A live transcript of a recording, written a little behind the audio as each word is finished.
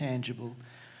tangible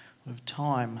of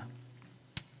time.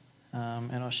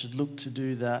 And I should look to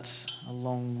do that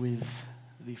along with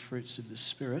the fruits of the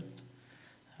Spirit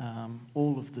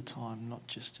all of the time, not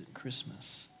just at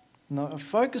Christmas. Now, I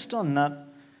focused on that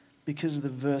because of the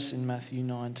verse in Matthew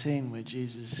 19 where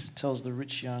Jesus tells the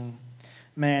rich young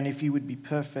man, if you would be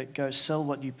perfect, go sell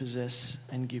what you possess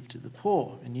and give to the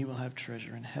poor, and you will have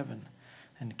treasure in heaven.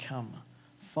 And come,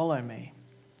 follow me.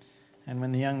 And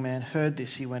when the young man heard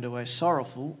this, he went away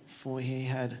sorrowful, for he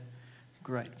had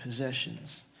great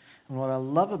possessions. And what I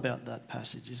love about that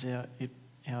passage is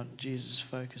how Jesus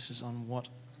focuses on what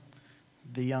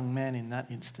the young man in that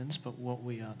instance, but what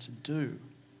we are to do.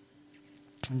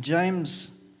 And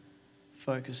James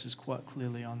focuses quite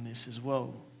clearly on this as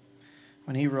well.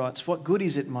 When he writes, what good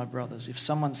is it, my brothers, if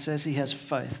someone says he has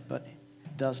faith but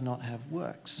does not have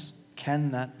works?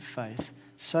 Can that faith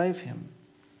save him?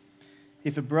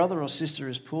 If a brother or sister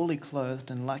is poorly clothed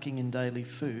and lacking in daily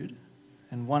food,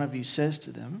 and one of you says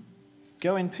to them,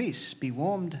 go in peace, be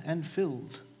warmed and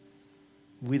filled,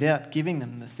 without giving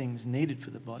them the things needed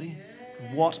for the body,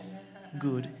 what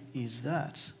good is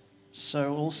that?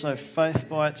 So also faith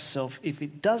by itself, if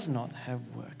it does not have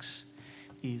works,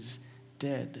 is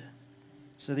dead.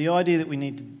 So the idea that we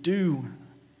need to do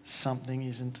something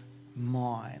isn't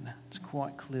mine. It's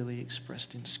quite clearly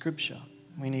expressed in Scripture.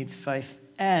 We need faith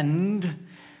and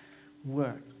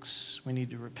works. We need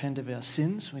to repent of our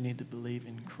sins. We need to believe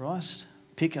in Christ,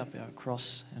 pick up our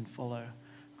cross and follow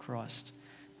Christ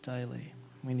daily.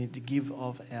 We need to give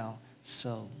of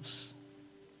ourselves.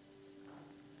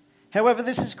 However,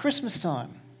 this is Christmas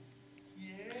time.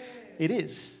 Yeah. It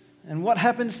is. And what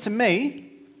happens to me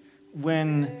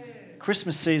when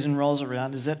Christmas season rolls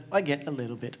around is that I get a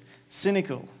little bit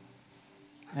cynical.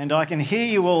 And I can hear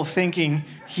you all thinking,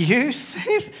 you,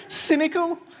 Steve?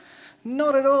 Cynical?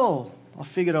 Not at all. I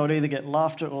figured I would either get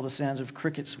laughter or the sounds of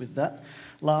crickets with that.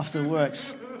 Laughter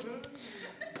works.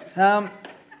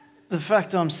 The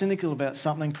fact I'm cynical about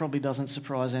something probably doesn't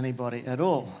surprise anybody at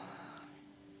all.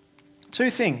 Two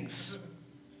things.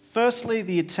 Firstly,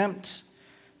 the attempt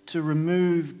to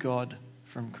remove God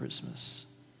from Christmas.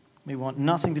 We want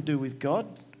nothing to do with God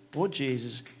or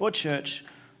Jesus or church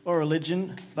or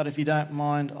religion, but if you don't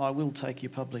mind, I will take your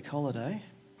public holiday.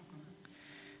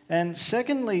 And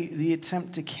secondly, the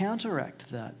attempt to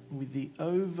counteract that with the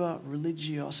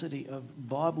over-religiosity of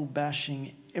Bible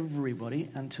bashing everybody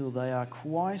until they are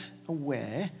quite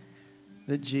aware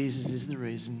that Jesus is the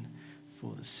reason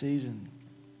for the season.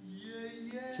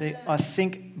 See, I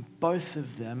think both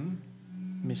of them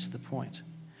miss the point.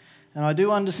 And I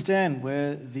do understand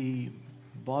where the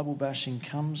Bible bashing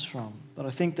comes from, but I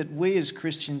think that we as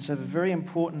Christians have a very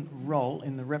important role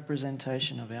in the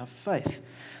representation of our faith,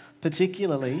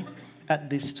 particularly at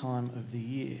this time of the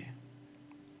year.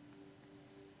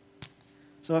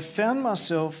 So I found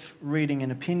myself reading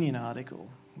an opinion article,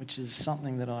 which is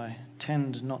something that I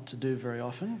tend not to do very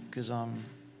often because I'm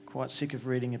quite sick of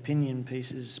reading opinion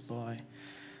pieces by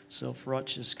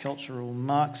self-righteous cultural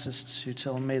Marxists who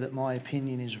tell me that my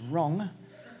opinion is wrong.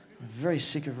 I'm very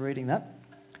sick of reading that.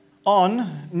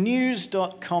 On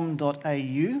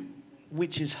news.com.au,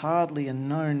 which is hardly a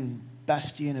known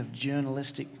bastion of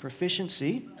journalistic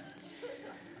proficiency,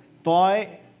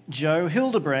 by Joe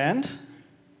Hildebrand,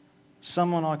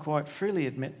 someone I quite freely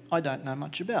admit I don't know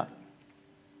much about.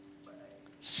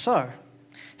 So,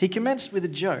 he commenced with a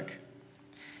joke.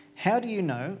 How do you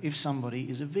know if somebody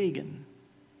is a vegan?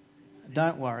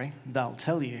 Don't worry, they'll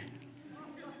tell you.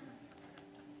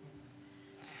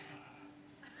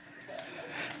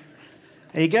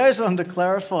 He goes on to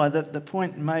clarify that the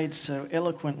point made so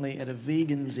eloquently at a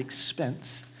vegan's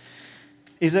expense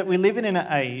is that we live in an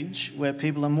age where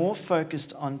people are more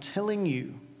focused on telling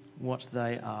you what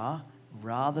they are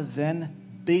rather than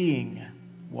being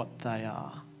what they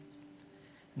are.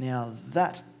 Now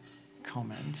that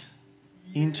comment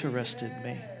interested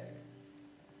me.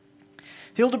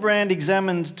 Hildebrand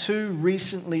examined two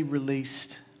recently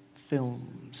released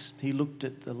films. He looked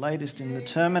at the latest in the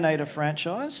Terminator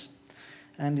franchise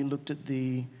and he looked at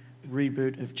the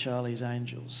reboot of Charlie's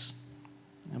Angels.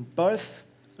 And both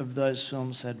of those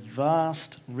films had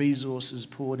vast resources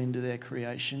poured into their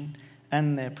creation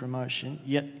and their promotion,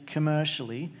 yet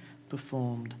commercially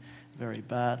performed very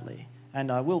badly.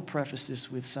 And I will preface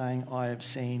this with saying I have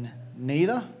seen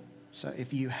neither. So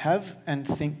if you have and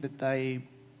think that they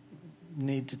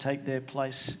need to take their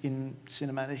place in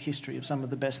cinematic history of some of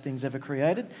the best things ever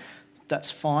created,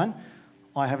 that's fine.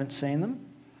 I haven't seen them,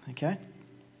 okay?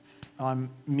 I'm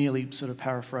merely sort of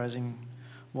paraphrasing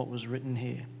what was written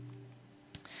here.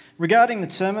 Regarding the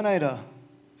Terminator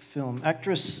film,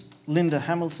 actress Linda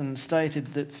Hamilton stated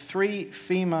that 3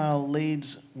 female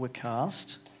leads were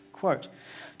cast, quote,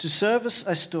 to service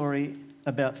a story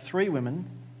about 3 women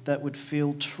that would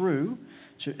feel true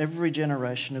to every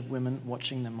generation of women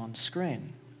watching them on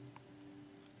screen.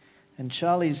 And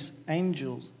Charlie's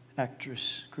Angel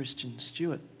actress, Kristen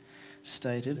Stewart,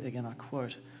 stated, again I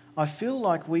quote, I feel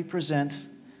like we present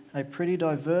a pretty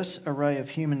diverse array of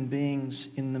human beings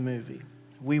in the movie.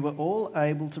 We were all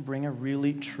able to bring a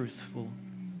really truthful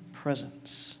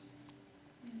presence.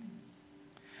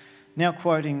 Now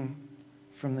quoting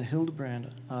from the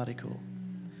Hildebrand article,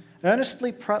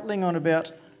 earnestly prattling on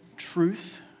about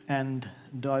truth and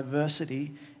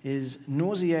diversity is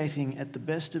nauseating at the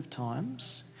best of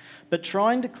times, but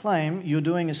trying to claim you're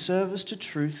doing a service to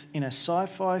truth in a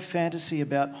sci-fi fantasy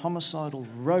about homicidal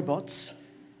robots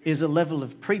is a level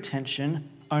of pretension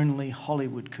only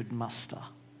Hollywood could muster.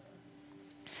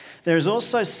 There is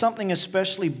also something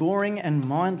especially boring and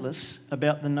mindless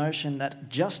about the notion that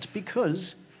just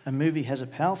because a movie has a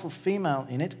powerful female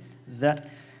in it, that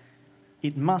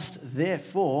it must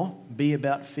therefore be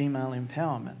about female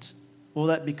empowerment, or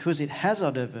that because it has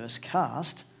a diverse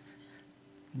cast,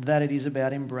 that it is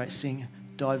about embracing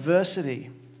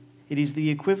diversity. It is the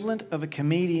equivalent of a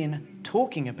comedian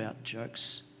talking about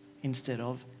jokes instead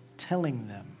of telling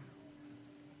them.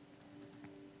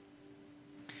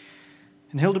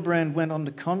 And Hildebrand went on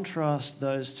to contrast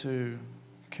those 2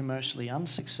 commercially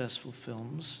unsuccessful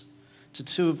films to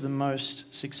 2 of the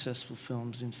most successful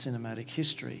films in cinematic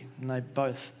history. And they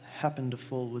both happen to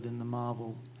fall within the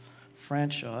Marvel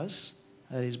franchise,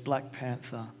 that is Black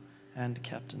Panther and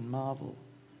Captain Marvel.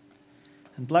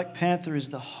 And Black Panther is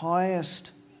the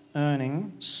highest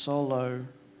earning solo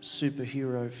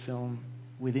superhero film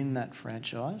within that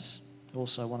franchise,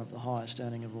 also one of the highest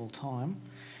earning of all time.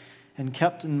 And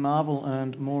Captain Marvel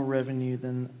earned more revenue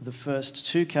than the first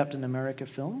 2 Captain America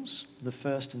films, the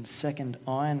first and second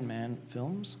Iron Man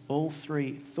films, all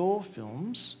 3 Thor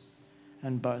films,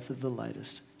 and both of the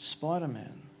latest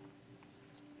Spider-Man.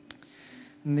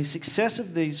 And the success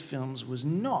of these films was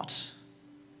not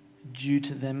due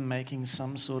to them making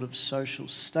some sort of social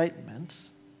statement.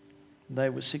 They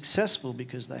were successful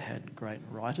because they had great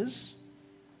writers,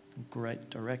 great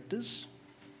directors,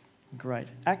 great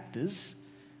actors,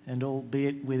 and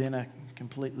albeit within a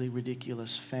completely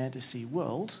ridiculous fantasy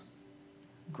world,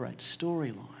 great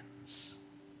storylines.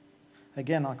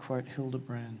 Again, I quote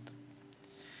Hildebrand.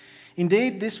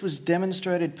 Indeed, this was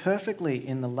demonstrated perfectly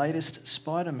in the latest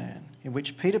Spider-Man, in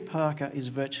which Peter Parker is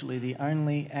virtually the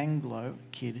only Anglo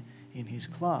kid in his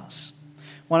class.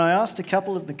 When I asked a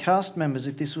couple of the cast members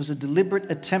if this was a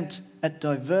deliberate attempt at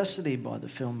diversity by the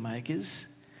filmmakers,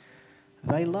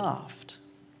 they laughed.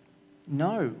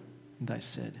 No, they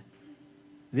said,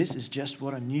 this is just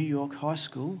what a New York high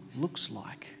school looks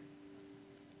like.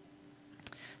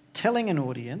 Telling an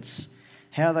audience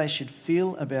how they should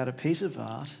feel about a piece of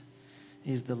art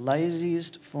is the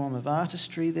laziest form of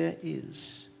artistry there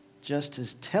is, just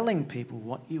as telling people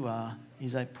what you are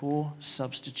is a poor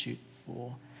substitute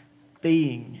for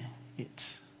being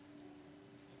it.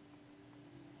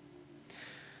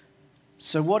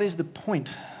 So what is the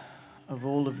point of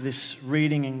all of this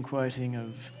reading and quoting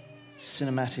of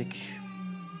cinematic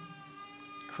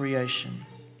creation?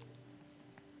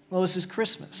 Well, this is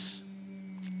Christmas.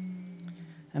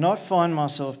 And I find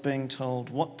myself being told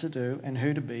what to do and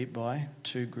who to be by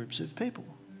 2 groups of people.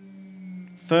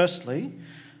 Firstly,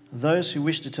 those who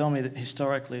wish to tell me that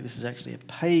historically this is actually a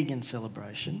pagan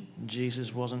celebration.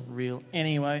 Jesus wasn't real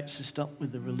anyway, so stop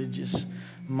with the religious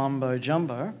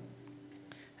mumbo-jumbo.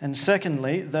 And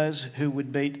secondly, those who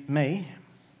would beat me,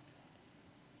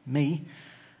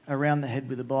 around the head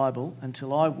with the Bible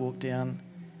until I walk down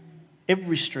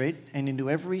every street and into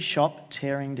every shop,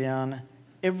 tearing down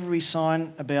every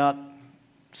sign about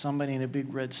somebody in a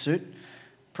big red suit,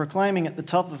 proclaiming at the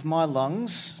top of my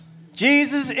lungs,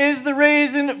 Jesus is the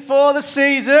reason for the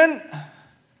season.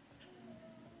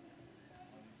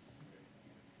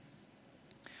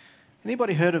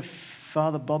 Anybody heard of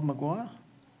Father Bob Maguire,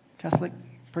 Catholic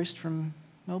priest from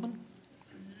Melbourne?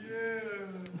 Yeah.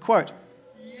 Quote,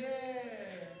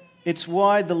 it's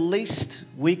why the least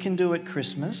we can do at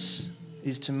Christmas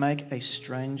is to make a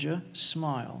stranger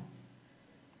smile.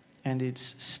 And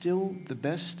it's still the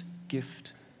best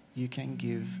gift you can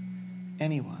give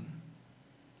anyone.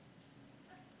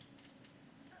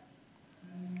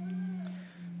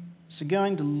 So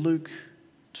going to Luke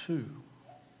 2.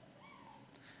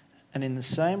 And in the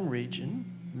same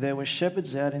region, there were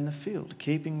shepherds out in the field,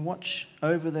 keeping watch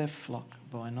over their flock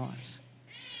by night.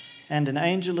 And an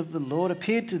angel of the Lord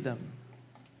appeared to them,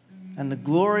 and the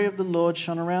glory of the Lord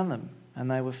shone around them, and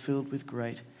they were filled with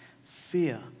great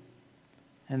fear.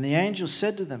 And the angel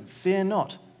said to them, "Fear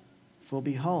not, for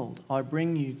behold, I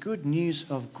bring you good news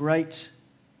of great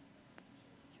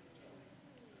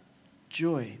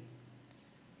joy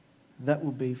that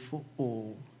will be for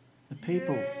all the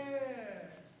people."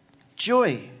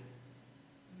 Joy.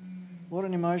 What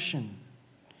an emotion.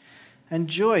 And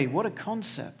joy, what a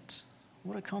concept.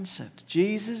 What a concept.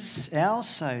 Jesus, our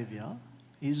Saviour,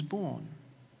 is born,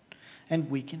 and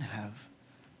we can have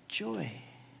joy.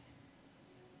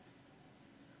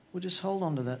 We'll just hold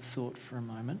on to that thought for a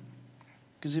moment,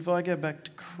 because if I go back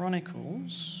to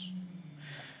Chronicles,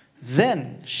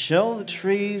 then shall the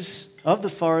trees of the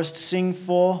forest sing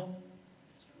for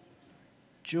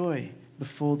joy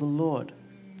before the Lord,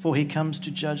 for he comes to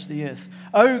judge the earth.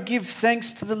 Oh, give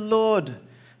thanks to the Lord,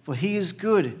 for he is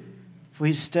good, for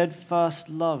his steadfast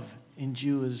love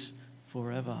endures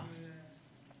forever.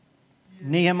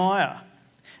 Nehemiah.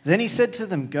 Then he said to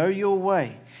them, "Go your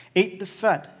way, eat the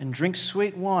fat and drink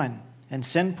sweet wine, and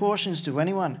send portions to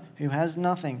anyone who has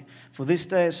nothing, for this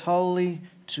day is holy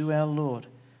to our Lord.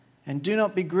 And do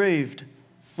not be grieved,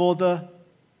 for the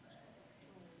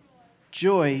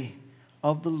joy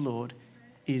of the Lord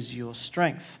is your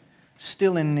strength."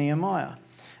 Still in Nehemiah.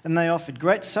 And they offered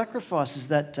great sacrifices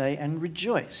that day and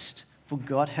rejoiced, for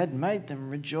God had made them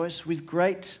rejoice with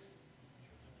great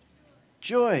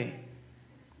joy.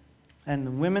 And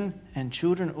the women and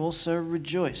children also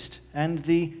rejoiced, and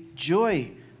the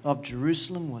joy of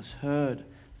Jerusalem was heard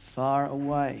far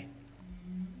away.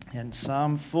 And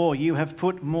Psalm 4, "You have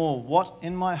put more what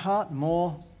in my heart?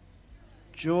 More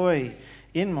joy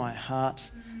in my heart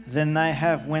than they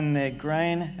have when their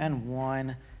grain and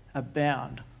wine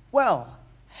abound." Well,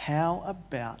 how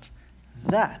about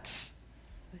that?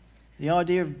 The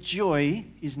idea of joy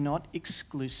is not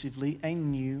exclusively a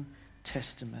New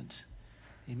Testament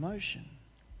emotion.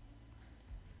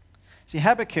 See,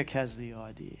 Habakkuk has the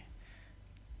idea.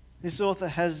 This author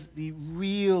has the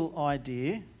real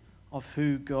idea of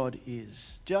who God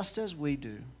is, just as we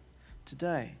do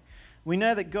today. We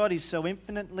know that God is so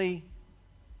infinitely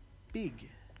big,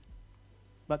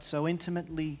 but so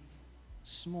intimately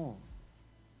small,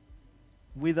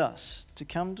 with us to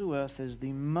come to earth as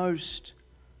the most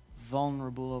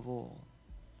vulnerable of all,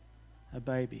 a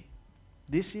baby.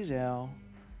 This is our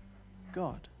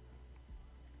God.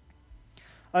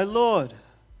 O Lord,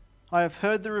 I have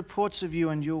heard the reports of you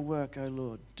and your work, O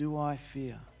Lord. Do I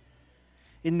fear?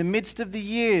 In the midst of the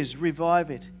years, revive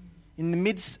it. In the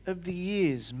midst of the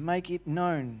years, make it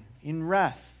known. In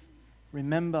wrath,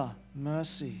 remember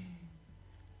mercy.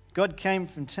 God came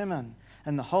from Teman,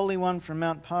 and the Holy One from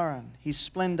Mount Paran. His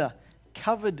splendor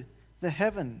covered the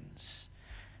heavens,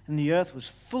 and the earth was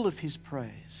full of his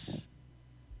praise.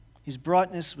 His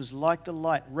brightness was like the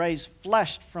light. Rays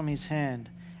flashed from his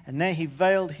hand, and there he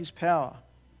veiled his power.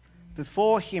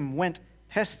 Before him went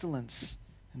pestilence,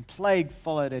 and plague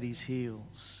followed at his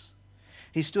heels.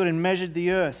 He stood and measured the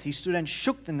earth. He stood and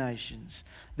shook the nations.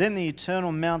 Then the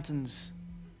eternal mountains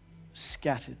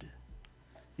scattered.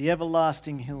 The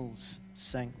everlasting hills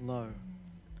sank low.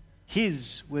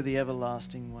 His were the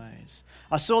everlasting ways.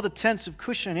 I saw the tents of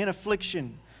Cushan in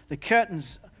affliction. The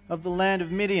curtains of the land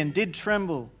of Midian did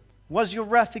tremble. Was your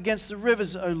wrath against the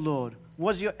rivers, O Lord?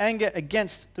 Was your anger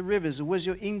against the rivers? Or was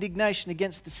your indignation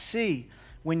against the sea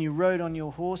when you rode on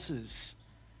your horses,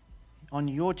 on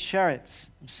your chariots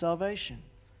of salvation?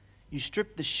 You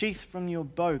stripped the sheath from your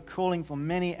bow, calling for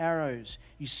many arrows.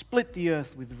 You split the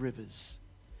earth with rivers.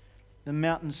 The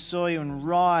mountains saw you and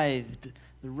writhed.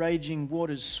 The raging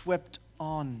waters swept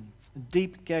on. The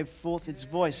deep gave forth its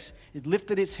voice. It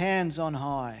lifted its hands on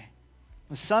high.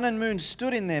 The sun and moon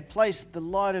stood in their place at the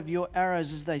light of your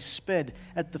arrows as they sped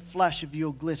at the flash of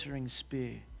your glittering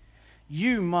spear.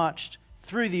 You marched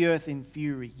through the earth in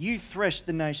fury. You threshed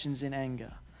the nations in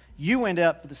anger. You went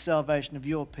out for the salvation of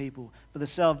your people, for the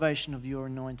salvation of your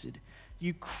anointed.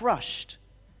 You crushed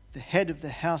the head of the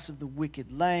house of the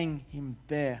wicked, laying him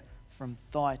bare from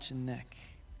thigh to neck.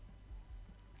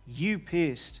 You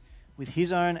pierced with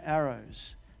his own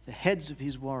arrows the heads of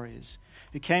his warriors,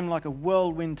 who came like a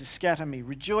whirlwind to scatter me,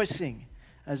 rejoicing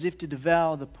as if to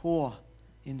devour the poor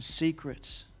in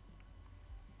secret.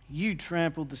 You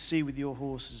trampled the sea with your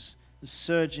horses, the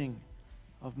surging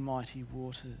of mighty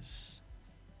waters.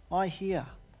 I hear,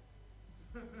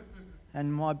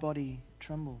 and my body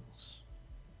trembles.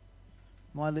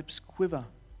 My lips quiver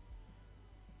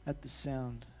at the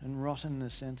sound, and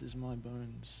rottenness enters my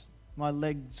bones. My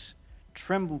legs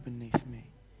tremble beneath me.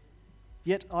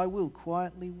 Yet I will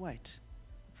quietly wait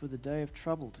for the day of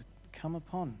trouble to come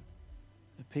upon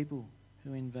the people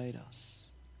who invade us.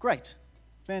 Great,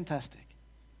 fantastic,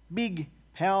 big,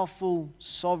 powerful,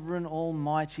 sovereign,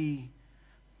 almighty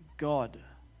God.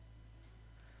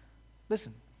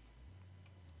 Listen.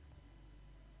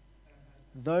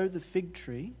 Though the fig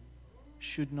tree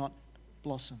should not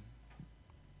blossom,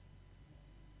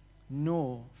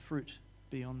 nor fruit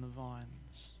be on the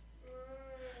vines,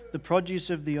 the produce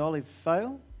of the olive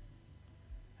fail,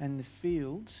 and the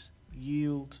fields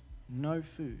yield no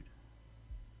food.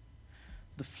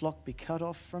 The flock be cut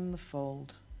off from the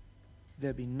fold,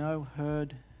 there be no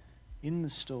herd in the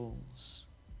stalls.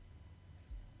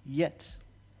 Yet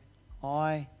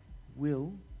I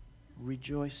will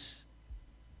rejoice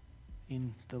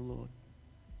in the Lord.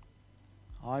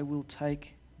 I will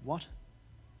take what?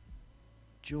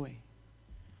 Joy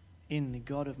in the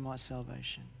God of my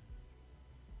salvation.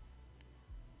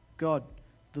 God,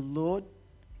 the Lord,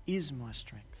 is my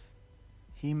strength.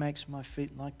 He makes my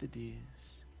feet like the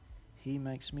deer's. He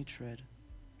makes me tread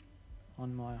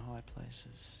on my high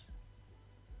places.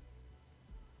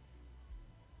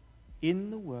 In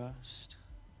the worst,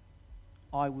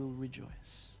 I will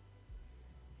rejoice.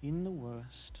 In the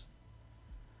worst,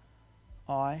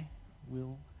 I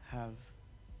will have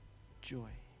joy.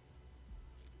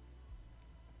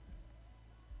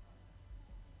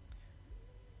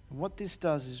 And what this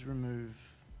does is remove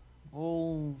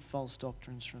all false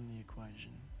doctrines from the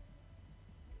equation.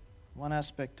 One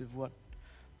aspect of what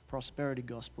prosperity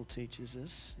gospel teaches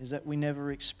us is that we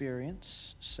never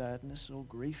experience sadness or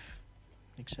grief,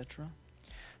 etc.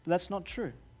 But that's not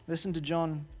true. Listen to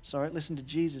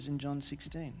Jesus in John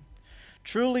 16.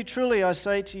 Truly, truly, I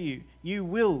say to you, you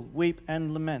will weep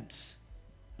and lament.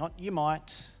 Not you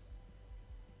might.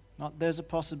 Not there's a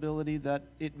possibility that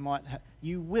it might.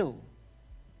 You will.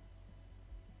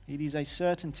 It is a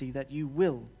certainty that you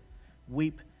will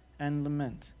weep and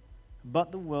lament.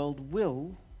 But the world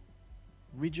will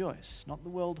rejoice. Not the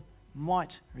world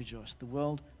might rejoice. The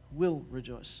world will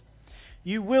rejoice.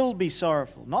 You will be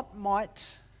sorrowful. Not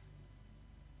might.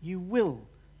 You will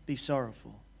be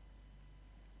sorrowful.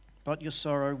 But your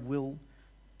sorrow will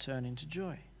turn into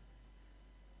joy.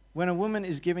 When a woman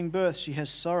is giving birth, she has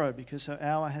sorrow because her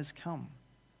hour has come.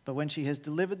 But when she has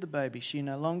delivered the baby, she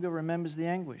no longer remembers the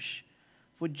anguish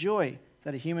for joy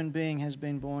that a human being has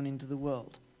been born into the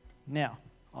world. Now,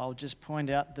 I'll just point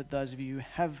out that those of you who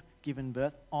have given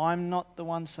birth, I'm not the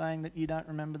one saying that you don't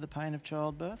remember the pain of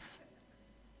childbirth.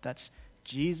 That's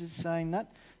Jesus saying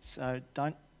that. So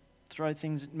don't throw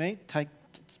things at me.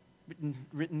 It's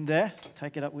written there.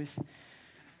 Take it up with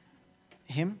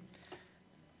him.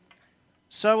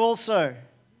 So also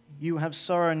you have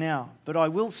sorrow now, but I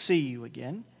will see you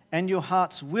again, and your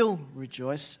hearts will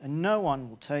rejoice, and no one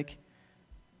will take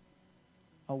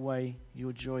away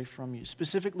your joy from you.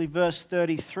 Specifically, verse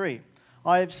 33.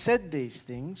 I have said these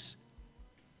things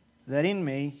that in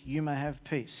me you may have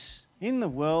peace. In the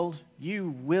world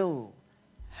you will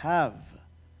have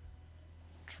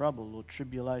trouble or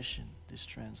tribulation, this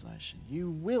translation.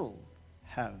 You will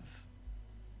have.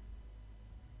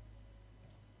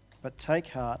 But take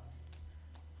heart,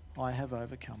 I have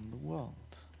overcome the world.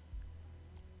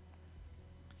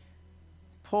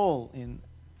 Paul in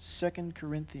 2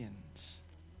 Corinthians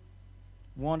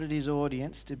wanted his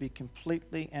audience to be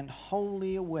completely and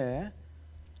wholly aware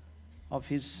of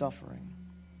his suffering.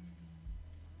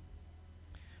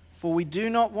 For we do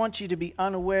not want you to be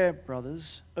unaware,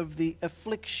 brothers, of the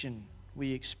affliction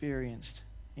we experienced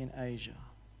in Asia.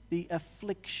 The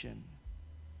affliction,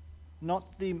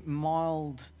 not the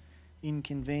mild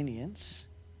inconvenience,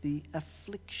 the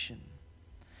affliction.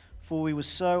 For we were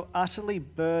so utterly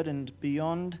burdened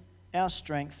beyond our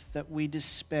strength that we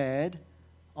despaired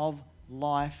of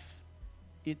life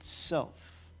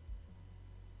itself.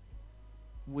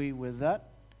 We were that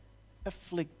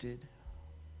afflicted,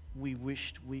 we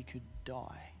wished we could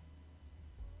die.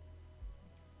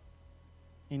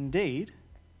 Indeed,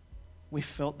 we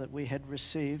felt that we had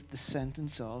received the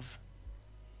sentence of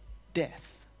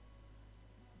death.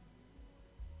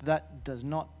 That does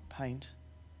not paint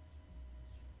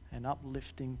an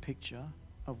uplifting picture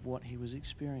of what he was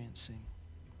experiencing.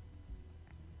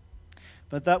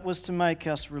 But that was to make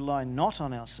us rely not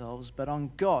on ourselves, but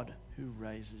on God who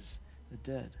raises the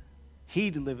dead. He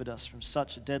delivered us from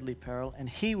such a deadly peril, and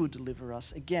he will deliver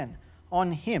us again.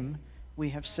 On him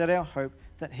we have set our hope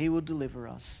that he will deliver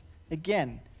us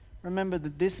again. Remember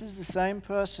that this is the same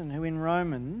person who in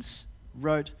Romans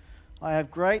wrote, I have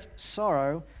great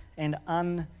sorrow and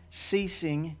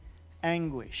unceasing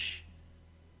anguish.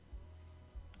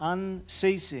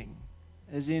 Unceasing,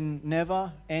 as in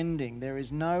never ending. There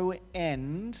is no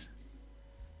end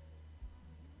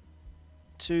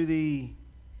to the,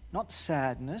 not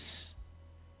sadness,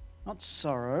 not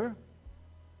sorrow,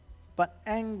 but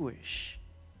anguish.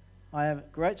 I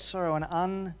have great sorrow and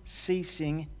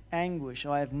unceasing anguish.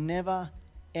 I have never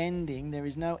ending. There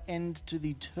is no end to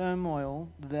the turmoil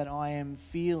that I am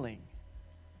feeling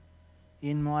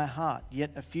in my heart.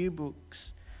 Yet a few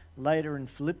books later in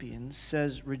Philippians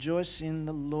says, rejoice in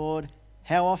the Lord.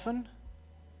 How often?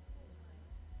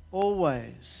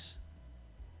 Always.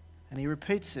 And he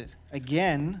repeats it.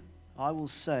 Again, I will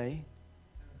say,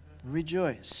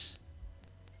 rejoice.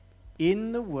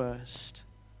 In the worst,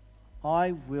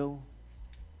 I will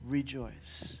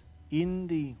rejoice. In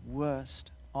the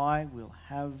worst, I will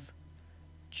have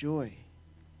joy.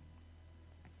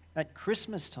 At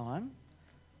Christmas time,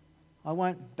 I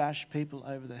won't bash people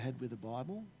over the head with a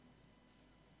Bible.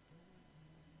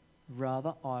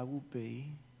 Rather, I will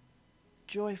be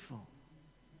joyful.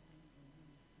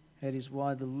 That is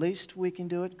why the least we can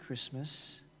do at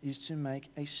Christmas is to make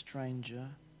a stranger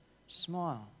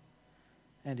smile.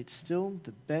 And it's still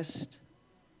the best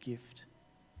gift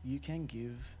you can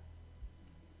give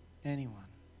anyone.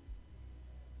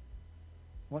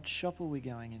 What shop are we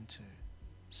going into?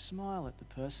 Smile at the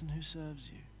person who serves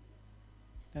you.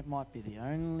 That might be the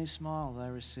only smile they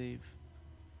receive.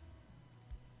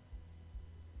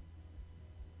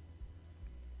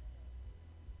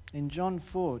 In John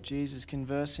 4, Jesus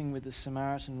conversing with the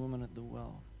Samaritan woman at the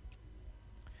well.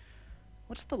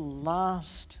 What's the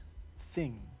last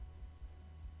thing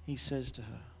he says to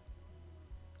her?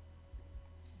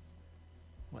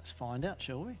 Let's find out,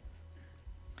 shall we?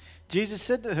 Jesus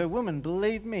said to her, woman,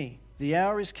 believe me, the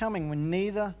hour is coming when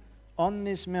neither on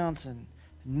this mountain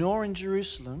nor in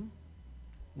Jerusalem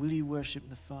will you worship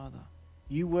the Father.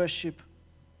 You worship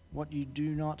what you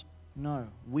do not know.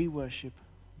 We worship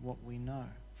what we know.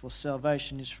 For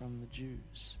salvation is from the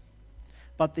Jews.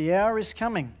 But the hour is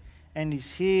coming and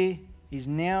is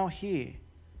now here,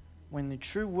 when the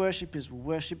true worshippers will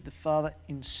worship the Father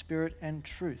in spirit and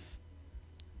truth.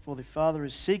 For the Father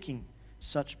is seeking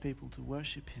such people to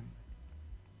worship him.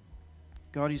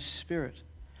 God is spirit,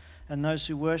 and those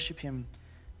who worship him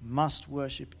must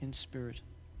worship in spirit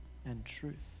and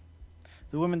truth.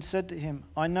 The woman said to him,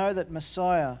 I know that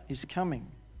Messiah is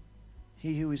coming,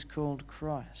 he who is called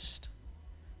Christ.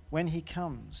 When he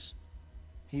comes,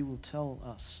 he will tell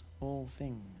us all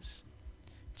things.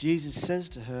 Jesus says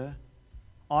to her,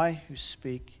 I who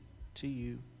speak to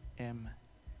you am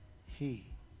he.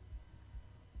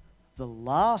 The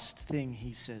last thing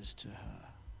he says to her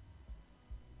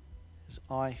is,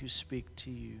 I who speak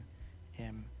to you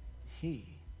am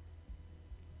he.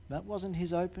 That wasn't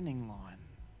his opening line.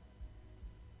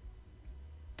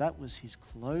 That was his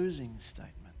closing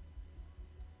statement.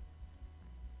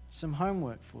 Some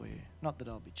homework for you. Not that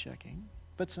I'll be checking,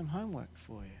 but some homework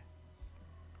for you.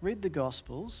 Read the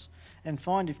Gospels and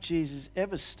find if Jesus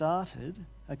ever started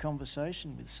a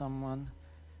conversation with someone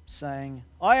saying,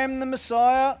 I am the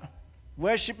Messiah,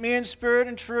 worship me in spirit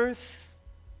and truth.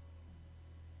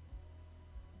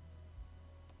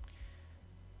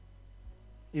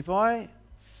 If I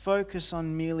focus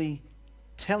on merely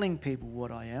telling people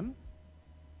what I am,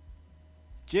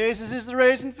 Jesus is the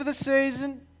reason for the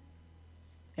season,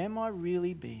 am I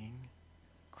really being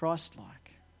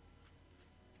Christ-like?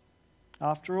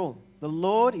 After all, the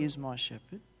Lord is my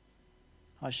shepherd,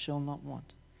 I shall not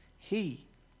want. He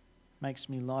makes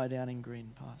me lie down in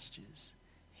green pastures.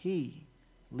 He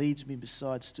leads me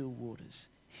beside still waters.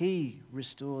 He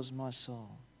restores my soul.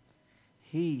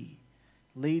 He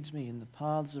leads me in the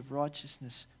paths of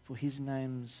righteousness for his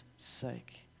name's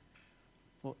sake.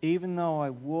 For even though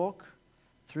I walk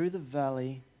through the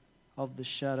valley of the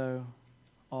shadow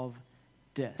of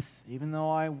death, even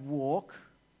though I walk,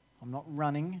 I'm not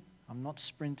running, I'm not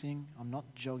sprinting, I'm not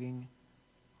jogging,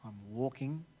 I'm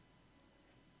walking.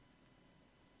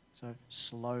 So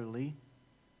slowly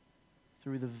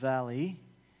through the valley,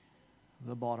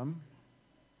 the bottom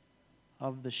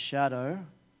of the shadow,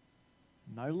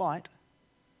 no light,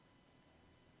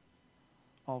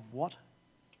 of what?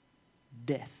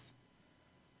 Death.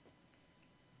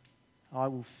 I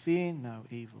will fear no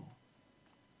evil,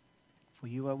 for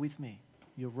you are with me.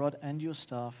 Your rod and your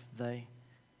staff, they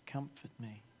comfort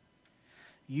me.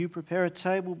 You prepare a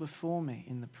table before me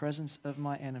in the presence of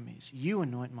my enemies. You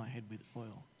anoint my head with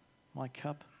oil. My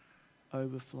cup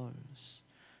overflows.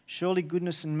 Surely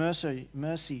goodness and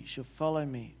mercy shall follow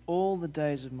me all the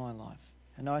days of my life,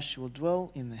 and I shall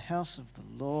dwell in the house of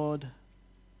the Lord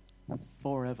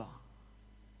forever.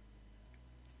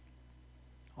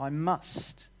 I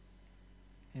must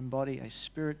embody a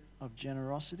spirit of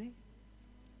generosity,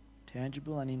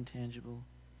 tangible and intangible,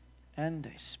 and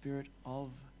a spirit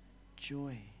of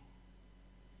joy.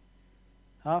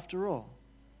 After all,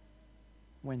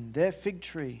 when their fig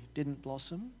tree didn't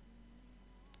blossom,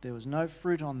 there was no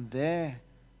fruit on their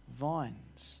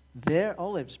vines. Their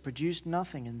olives produced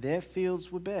nothing, and their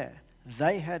fields were bare.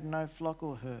 They had no flock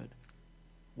or herd.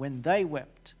 When they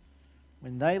wept,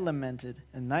 when they lamented,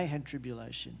 and they had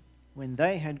tribulation, when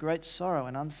they had great sorrow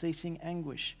and unceasing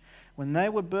anguish, when they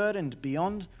were burdened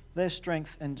beyond their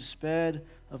strength and despaired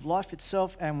of life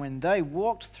itself, and when they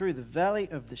walked through the valley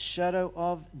of the shadow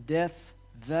of death,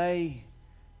 they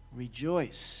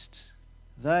rejoiced.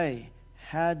 They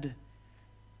had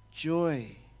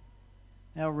joy.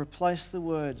 Now replace the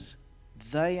words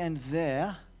they and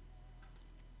their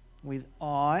with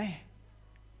I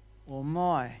or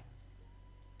my.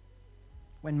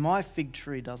 When my fig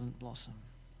tree doesn't blossom,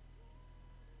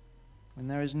 when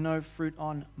there is no fruit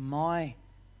on my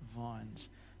vines,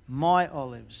 my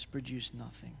olives produce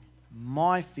nothing,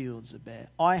 my fields are bare,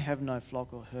 I have no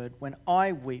flock or herd, when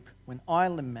I weep, when I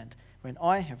lament, when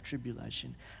I have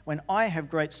tribulation, when I have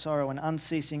great sorrow and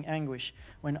unceasing anguish,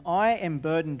 when I am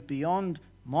burdened beyond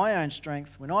my own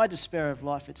strength, when I despair of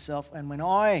life itself, and when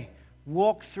I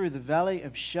walk through the valley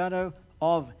of shadow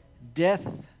of death,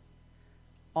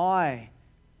 I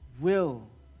will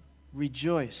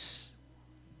rejoice.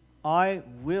 I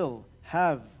will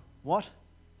have what?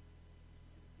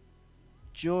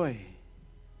 Joy.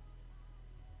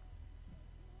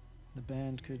 The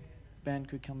band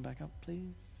could come back up,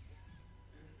 please.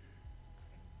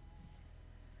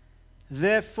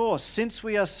 Therefore, since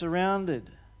we are surrounded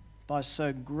by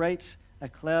so great a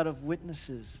cloud of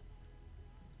witnesses,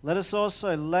 let us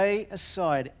also lay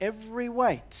aside every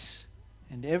weight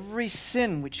and every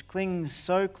sin which clings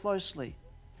so closely,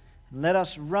 and let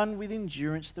us run with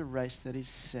endurance the race that is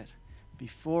set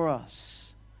before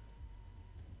us,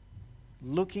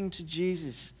 looking to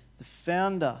Jesus, the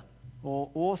founder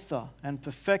or author and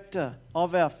perfecter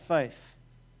of our faith,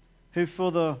 who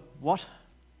for the what?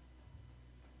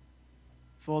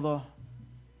 For the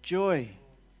joy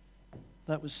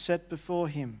that was set before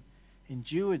him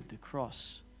endured the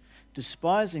cross,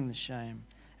 despising the shame,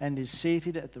 and is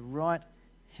seated at the right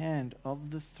hand of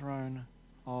the throne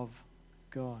of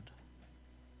God.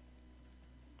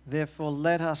 Therefore,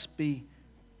 let us be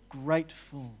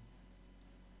grateful.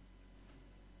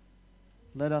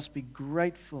 Let us be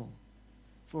grateful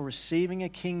for receiving a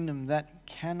kingdom that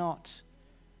cannot,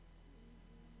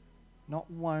 not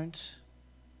won't,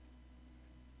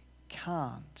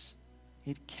 can't,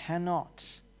 it cannot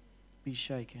be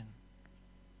shaken.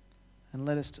 And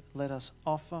let us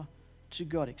offer to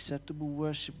God acceptable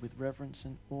worship with reverence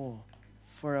and awe,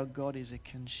 for our God is a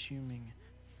consuming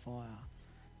fire.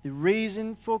 The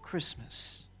reason for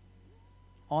Christmas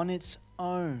on its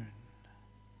own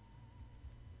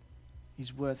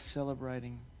is worth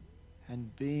celebrating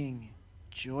and being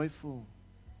joyful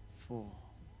for.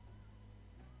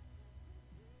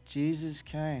 Jesus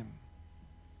came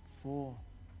for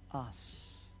us.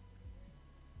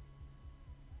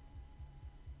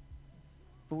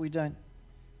 But we don't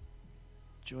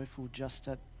joyful just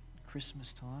at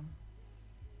Christmas time.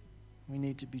 We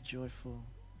need to be joyful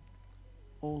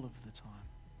all of the time.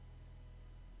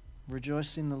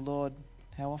 Rejoice in the Lord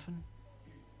how often?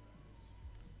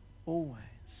 Always.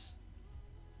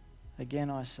 Again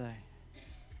I say,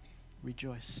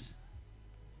 rejoice.